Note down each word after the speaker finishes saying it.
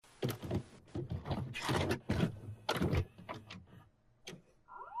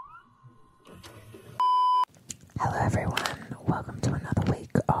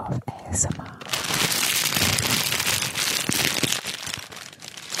ASMR.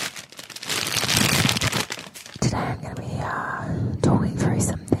 Today I'm going to be talking through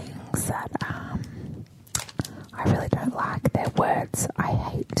some things that I really don't like. They're words I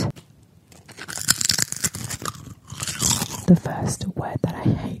hate. The first word that I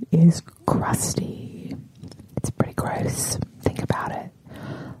hate is crusty. It's pretty gross. Think about it.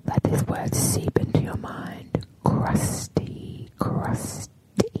 Let these words seep into your mind. Crusty, crusty,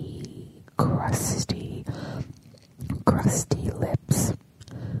 crusty, crusty lips,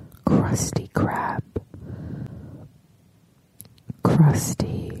 crusty crab,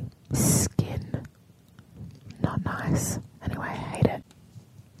 crusty skin. Not nice. Anyway, I hate it.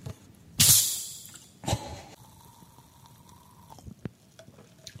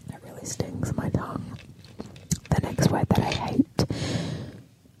 It really stings my tongue. The next word that I hate.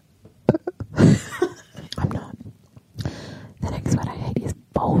 I'm not. The next word I hate is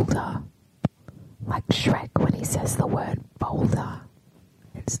boulder. Like Shrek when he says the word boulder.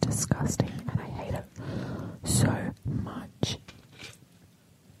 It's disgusting and I hate it so much.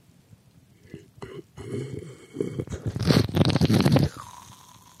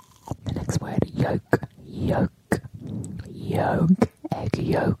 The next word, yolk. Yolk. Yolk. Egg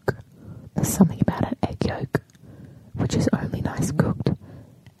yolk. There's something about an egg yolk which is only nice cooked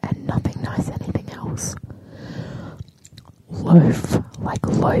and nothing nice anything else. Loaf. Like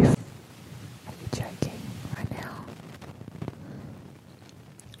loaf. Are you joking right now?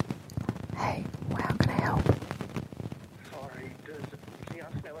 Hey, how can I help? Sorry, can you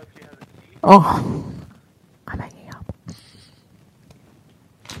ask Ella if she has a key? Oh, I'm hanging up.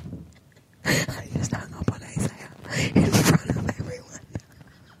 I just hung up on Isaiah in front of everyone.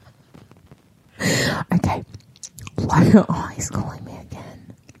 Okay. Oh, he's calling me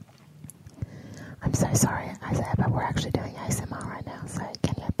again. I'm so sorry, Isaiah, but we're actually doing ASMR right now, so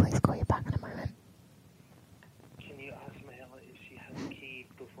can you please call you back in a moment? Can you ask Mahela if she has a key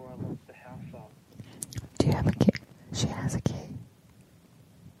before I lock the house up? Do you have a key? She has a key.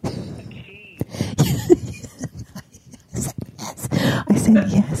 A key? I said yes. I said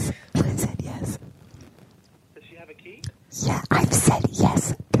yes. I said yes. Does she have a key? Yeah, I've said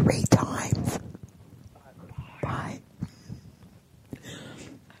yes 3 times. Bye.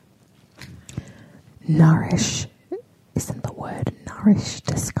 Nourish. Isn't the word nourish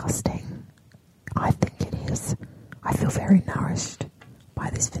disgusting? I think it is. I feel very nourished by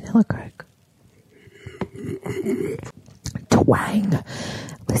this vanilla Coke. Twang.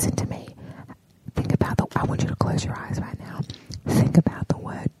 Listen to me. Think about I want you to close your eyes right now. Think about the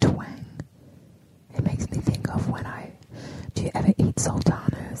word twang. It makes me think of do you ever eat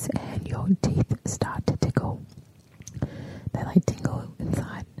sultanas and your teeth start to tickle? They like tingle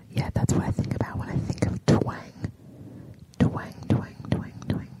inside. Yeah, that's what I think about when I think of twang. Twang, twang, twang,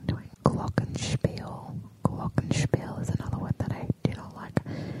 twang, twang. Glockenspiel. Glockenspiel is another word that I do not like.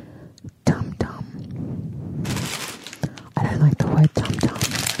 Tum-tum. I don't like the word tum-tum.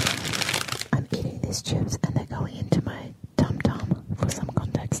 I'm eating these chips and they're going into my tum-tum for some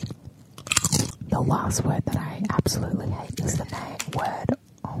context. The last word that I absolutely hate is the word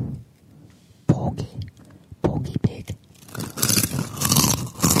porky. Porky pig.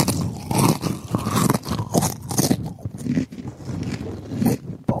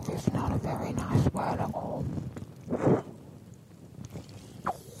 Porky is not a very nice word at all.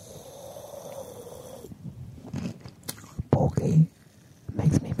 Porky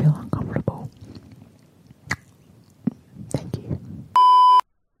makes me feel uncomfortable. Thank you.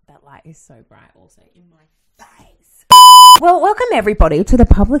 That light is so bright also in my face. Well, welcome everybody to the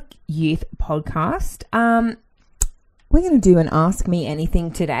Public Youth Podcast. We're going to do an Ask Me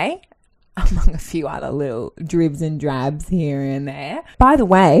Anything today, among a few other little dribs and drabs here and there. By the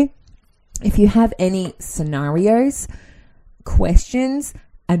way, if you have any scenarios, questions,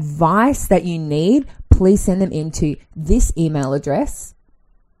 advice that you need, please send them into this email address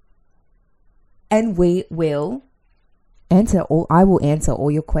and we will I will answer all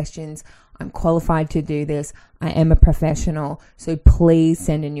your questions. I'm qualified to do this. I am a professional. So please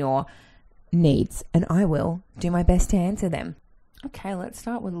send in your needs and I will do my best to answer them. Okay, let's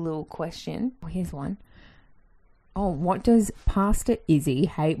start with a little question. Oh, here's one. Oh, what does Pastor Izzy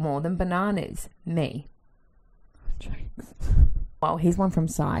hate more than bananas? Me. Jokes. Well, here's one from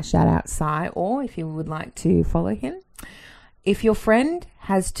Sai. Shout out Sai, or if you would like to follow him. If your friend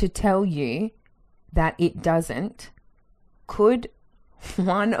has to tell you that it doesn't, could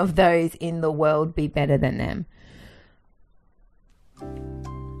one of those in the world be better than them? If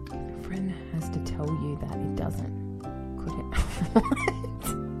your friend has to tell you that it doesn't,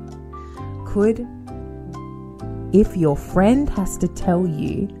 could it? If your friend has to tell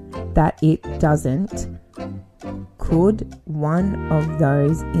you that it doesn't, could one of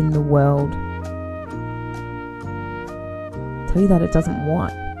those in the world tell you that it doesn't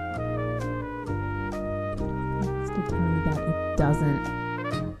what? It's to tell you that it doesn't.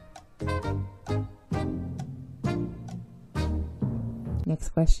 Next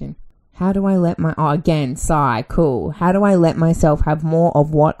question. How do I let my... Oh, again, sigh. Cool. How do I let myself have more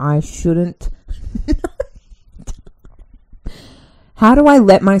of what I shouldn't... How do I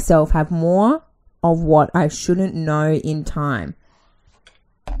let myself have more of what I shouldn't know in time?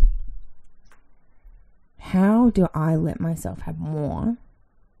 How do I let myself have more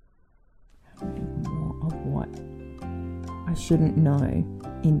of what I shouldn't know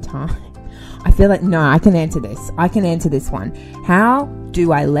in time? I feel like, no, I can answer this. I can answer this one. How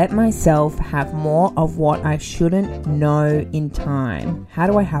do I let myself have more of what I shouldn't know in time? How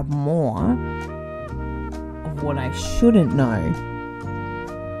do I have more of what I shouldn't know?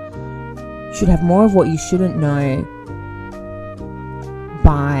 Should have more of what you shouldn't know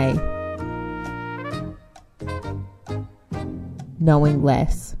by knowing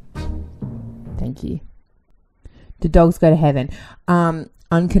less. Thank you. Do dogs go to heaven?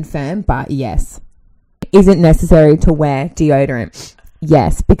 Unconfirmed, but yes. Is it necessary to wear deodorant?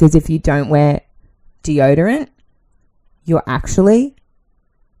 Yes, because if you don't wear deodorant, you're actually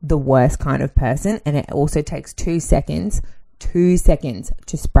the worst kind of person, and it also takes 2 seconds to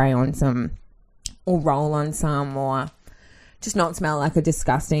spray on some or roll on some or just not smell like a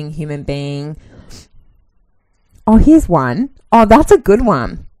disgusting human being. Oh, here's one. Oh, that's a good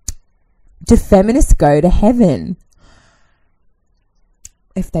one. Do feminists go to heaven?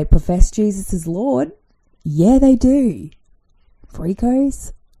 If they profess Jesus as Lord, yeah, they do.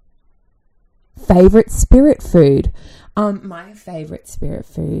 Freakos. Favorite spirit food? My favorite spirit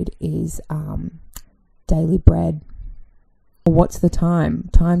food is daily bread. What's the time?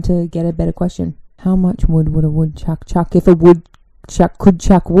 Time to get a better question. How much wood would a woodchuck chuck if a woodchuck could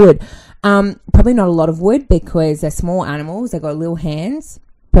chuck wood? Probably not a lot of wood because they're small animals. They've got little hands.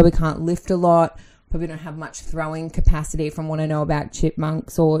 Probably can't lift a lot. Probably don't have much throwing capacity from what I know about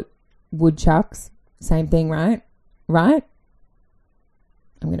chipmunks or woodchucks. Same thing, right? Right?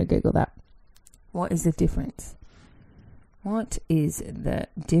 I'm going to Google that. What is the difference? What is the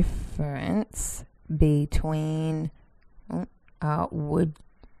difference between a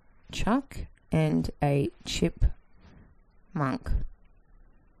woodchuck and a chipmunk?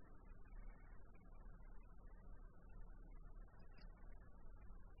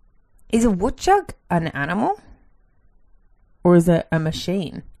 Is a woodchuck an animal? Or is it a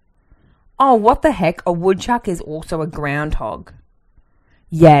machine? Oh, what the heck? A woodchuck is also a groundhog.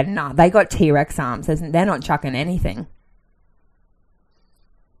 Yeah, nah, they got T-Rex arms. They're not chucking anything.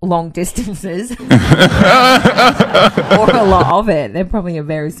 Long distances. Or a lot of it. They're probably a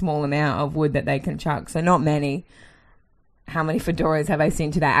very small amount of wood that they can chuck. So not many. How many fedoras have I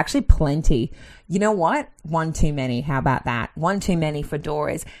seen today? Actually, plenty. You know what? One too many. How about that? One too many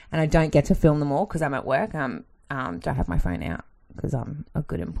fedoras. And I don't get to film them all because I'm at work. Don't have my phone out because I'm a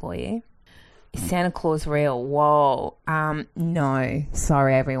good employee. Is Santa Claus real? Whoa. No.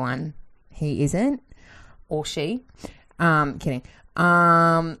 Sorry, everyone. He isn't. Or she. Kidding.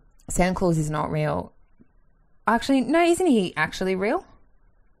 Santa Claus is not real. Actually, no, isn't he actually real?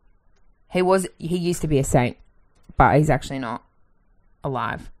 He used to be a saint, but he's actually not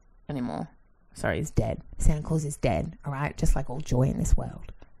alive anymore. Sorry, he's dead. Santa Claus is dead, all right? Just like all joy in this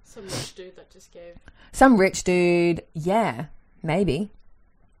world. Some rich dude that just gave. Some rich dude, yeah, maybe.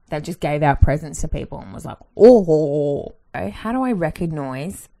 That just gave out presents to people and was like, oh. How do I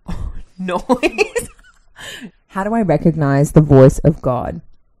recognize noise? How do I recognize the voice of God?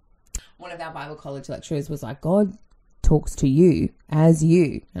 One of our Bible college lecturers was like, God talks to you as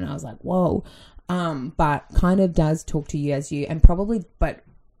you. And I was like, whoa. But kind of does talk to you as you, and probably, but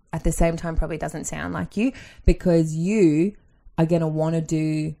at the same time probably doesn't sound like you, because you are going to want to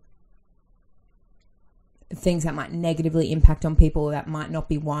do things that might negatively impact on people that might not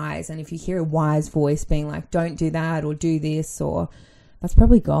be wise. And if you hear a wise voice being like, don't do that or do this, or that's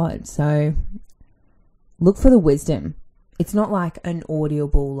probably God. So look for the wisdom. It's not like an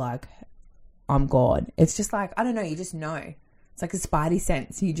audible, like, I'm God. It's just like, I don't know, you just know. It's like a spidey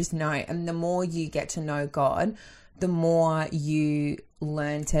sense. You just know. And the more you get to know God, the more you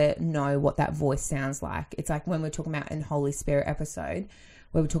learn to know what that voice sounds like. It's like when we're talking about in Holy Spirit episode,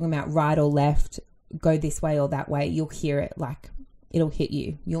 where we're talking about right or left, go this way or that way, you'll hear it, like it'll hit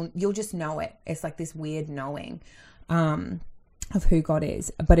you. You'll just know it. It's like this weird knowing of who God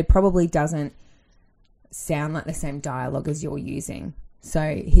is. But it probably doesn't sound like the same dialogue as you're using.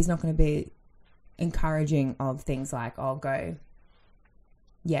 So he's not going to be encouraging of things like, oh, go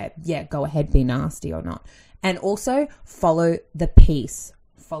go ahead, be nasty or not. And also follow the peace.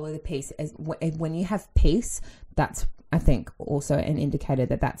 Follow the peace. When you have peace, that's, I think, also an indicator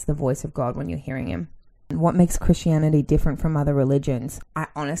that that's the voice of God when you're hearing him. What makes Christianity different from other religions? I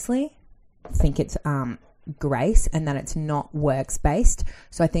honestly think it's grace, and that it's not works based.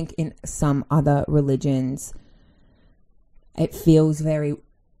 So I think in some other religions it feels very,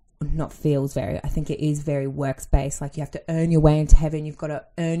 I think it is very works based. Like you have to earn your way into heaven, you've got to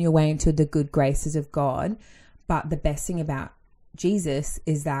earn your way into the good graces of God. But the best thing about Jesus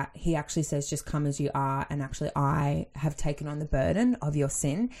is that he actually says, just come as you are, and actually I have taken on the burden of your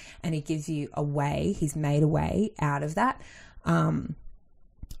sin, and he gives you a way, he's made a way out of that. And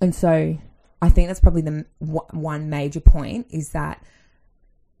so I think that's probably the one major point, is that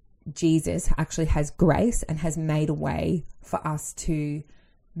Jesus actually has grace and has made a way for us to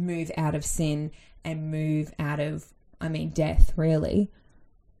move out of sin and move out of, death, really.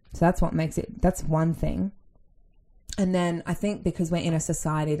 So that's what makes it, that's one thing. And then I think because we're in a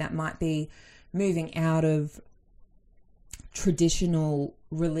society that might be moving out of traditional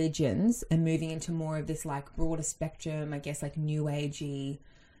religions and moving into more of this like broader spectrum, I guess like new agey,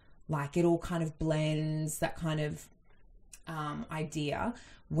 like it all kind of blends, that kind of idea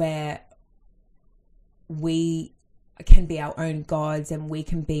where we can be our own gods and we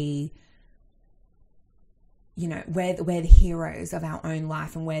can be, we're the heroes of our own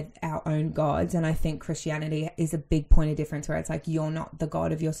life and we're our own gods. And I think Christianity is a big point of difference, where it's like, you're not the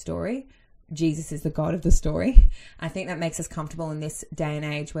God of your story. Jesus is the God of the story. I think that makes us comfortable in this day and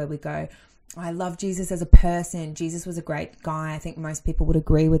age where we go, I love Jesus as a person. Jesus was a great guy. I think most people would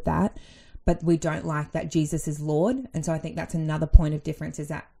agree with that, but we don't like that Jesus is Lord. And so I think that's another point of difference, is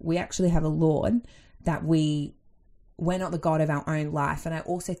that we actually have a Lord, that we're not the God of our own life. And I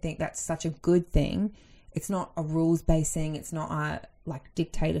also think that's such a good thing. It's not a rules-based thing. It's not a like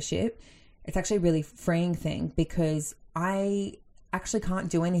dictatorship. It's actually a really freeing thing, because I actually can't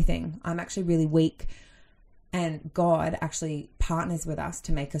do anything. I'm actually really weak. And God actually partners with us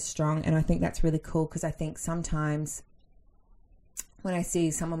to make us strong. And I think that's really cool, because I think sometimes when I see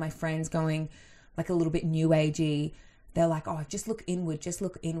some of my friends going like a little bit new agey, they're like, oh, just look inward, just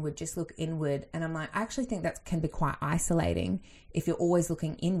look inward, just look inward. And I'm like, I actually think that can be quite isolating if you're always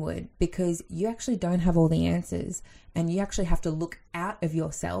looking inward, because you actually don't have all the answers, and you actually have to look out of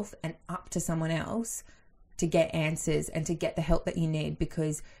yourself and up to someone else to get answers and to get the help that you need,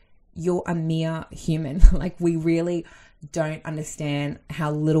 because you're a mere human. Like, we really don't understand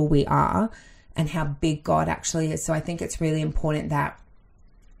how little we are and how big God actually is. So I think it's really important that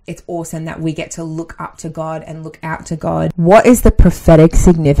it's awesome that we get to look up to God and look out to God. What is the prophetic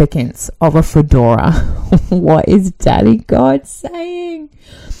significance of a fedora? What is Daddy God saying?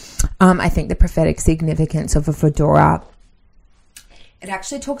 I think the prophetic significance of a fedora, it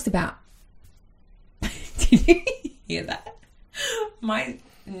actually talks about, did you hear that? My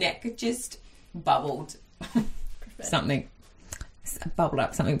neck just bubbled something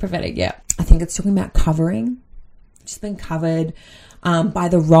prophetic. Yeah, I think it's talking about covering, just being covered by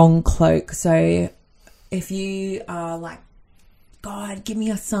the wrong cloak. So if you are like, God, give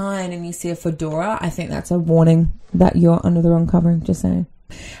me a sign, and you see a fedora, I think that's a warning that you're under the wrong covering. Just saying.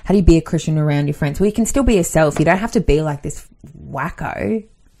 How do you be a Christian around your friends? Well, you can still be yourself. You don't have to be like this wacko.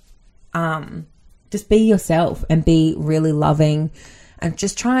 Just be yourself and be really loving, and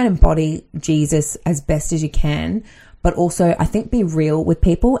just try and embody Jesus as best as you can. But also, I think, be real with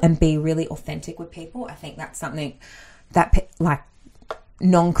people and be really authentic with people. I think that's something that like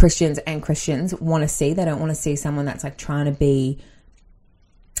non-Christians and Christians want to see. They don't want to see someone that's like trying to be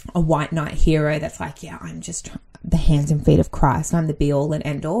a white knight hero that's like, yeah, I'm just the hands and feet of Christ, I'm the be all and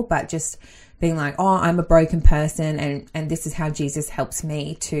end all. But just being like, oh, I'm a broken person, and this is how Jesus helps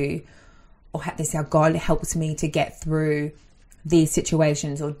me to, or this is how God helps me to get through these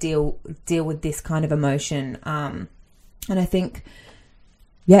situations or deal with this kind of emotion. And I think,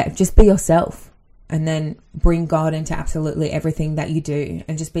 yeah, just be yourself. And then bring God into absolutely everything that you do,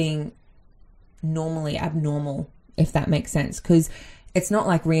 and just being normally abnormal, if that makes sense. Because it's not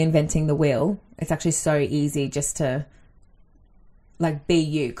like reinventing the wheel. It's actually so easy just to like be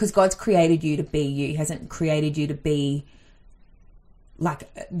you, because God's created you to be you. He hasn't created you to be like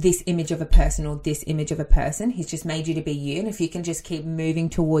this image of a person or this image of a person. He's just made you to be you. And if you can just keep moving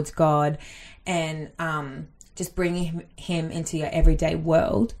towards God and just bringing him into your everyday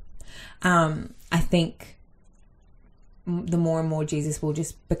world, I think the more and more Jesus will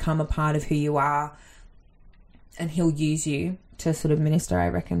just become a part of who you are, and he'll use you to sort of minister, I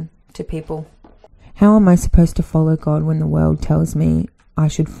reckon, to people. How am I supposed to follow God when the world tells me I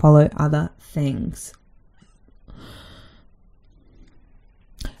should follow other things?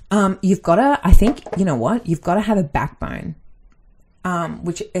 You've got to, I think, you know what? You've got to have a backbone,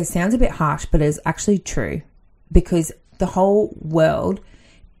 which it sounds a bit harsh, but is actually true, because the whole world,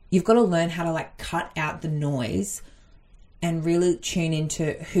 you've got to learn how to like cut out the noise and really tune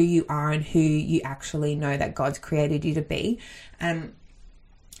into who you are and who you actually know that God's created you to be.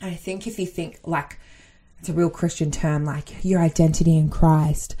 I think if you think like, it's a real Christian term, like your identity in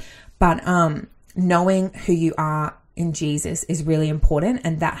Christ, but knowing who you are in Jesus is really important.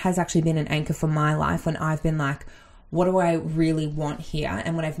 And that has actually been an anchor for my life when I've been like, what do I really want here?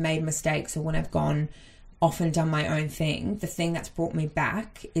 And when I've made mistakes or when I've gone off and done my own thing, the thing that's brought me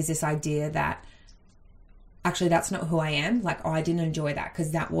back is this idea that actually that's not who I am. Like, oh, I didn't enjoy that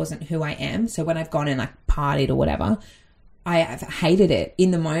because that wasn't who I am. So when I've gone and like partied or whatever, I have hated it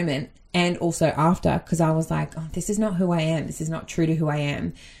in the moment and also after, because I was like, oh, this is not who I am. This is not true to who I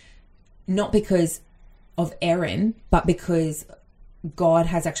am. Not because of Erin, but because God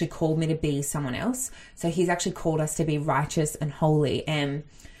has actually called me to be someone else. So he's actually called us to be righteous and holy and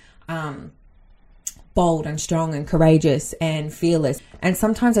bold and strong and courageous and fearless. And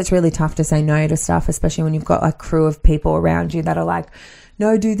sometimes it's really tough to say no to stuff, especially when you've got a crew of people around you that are like,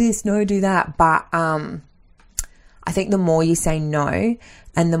 no, do this, no, do that. But I think the more you say no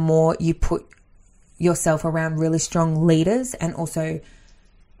and the more you put yourself around really strong leaders and also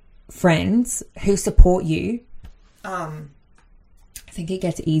friends who support you, I think it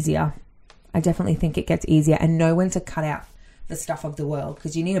gets easier. I definitely think it gets easier, and know when to cut out the stuff of the world,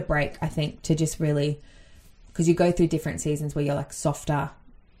 because you need a break, I think, to just really, because you go through different seasons where you're like softer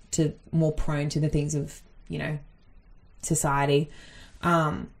to more prone to the things of, you know, society,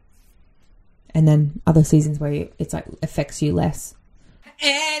 and then other seasons where it's like affects you less.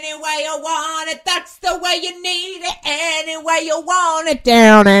 Any way you want it, that's the way you need it. Any way you want it,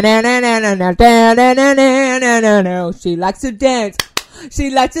 down and down. She likes to dance, she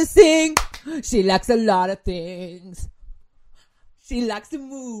likes to sing, she likes a lot of things. She likes to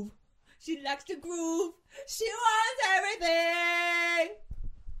move, she likes to groove, she wants everything.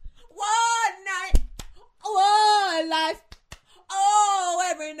 One night, one life, oh,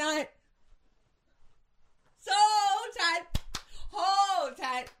 every night. So tight, hold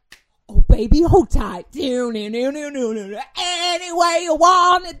tight. Oh, baby, hold tight. Any way you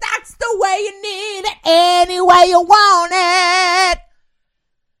want it, that's the way you need it. Any way you want it.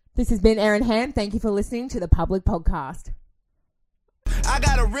 This has been Erin Ham. Thank you for listening to the Public Podcast. I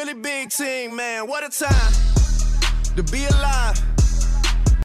got a really big team, man. What a time to be alive.